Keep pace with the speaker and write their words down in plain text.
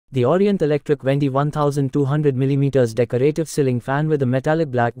The Orient Electric Wendy 1200mm Decorative Ceiling Fan with a metallic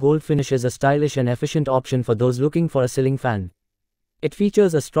black gold finish is a stylish and efficient option for those looking for a ceiling fan. It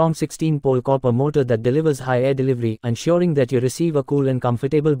features a strong 16-pole copper motor that delivers high air delivery, ensuring that you receive a cool and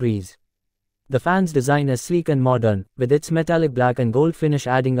comfortable breeze. The fan's design is sleek and modern, with its metallic black and gold finish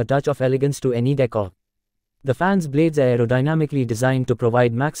adding a touch of elegance to any decor. The fan's blades are aerodynamically designed to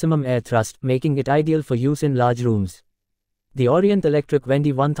provide maximum air thrust, making it ideal for use in large rooms. The Orient Electric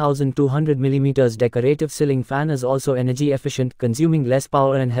Wendy 1200mm Decorative Ceiling Fan is also energy efficient, consuming less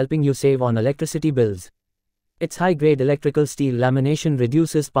power and helping you save on electricity bills. Its high-grade electrical steel lamination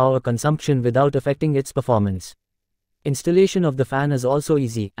reduces power consumption without affecting its performance. Installation of the fan is also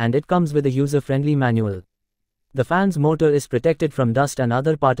easy, and it comes with a user-friendly manual. The fan's motor is protected from dust and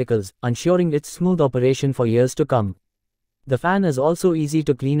other particles, ensuring its smooth operation for years to come. The fan is also easy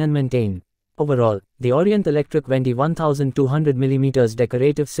to clean and maintain. Overall, the Orient Electric Wendy 1200mm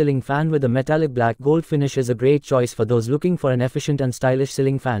Decorative Ceiling Fan with a metallic black gold finish is a great choice for those looking for an efficient and stylish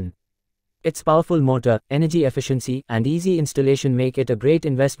ceiling fan. Its powerful motor, energy efficiency, and easy installation make it a great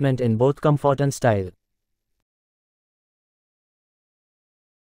investment in both comfort and style.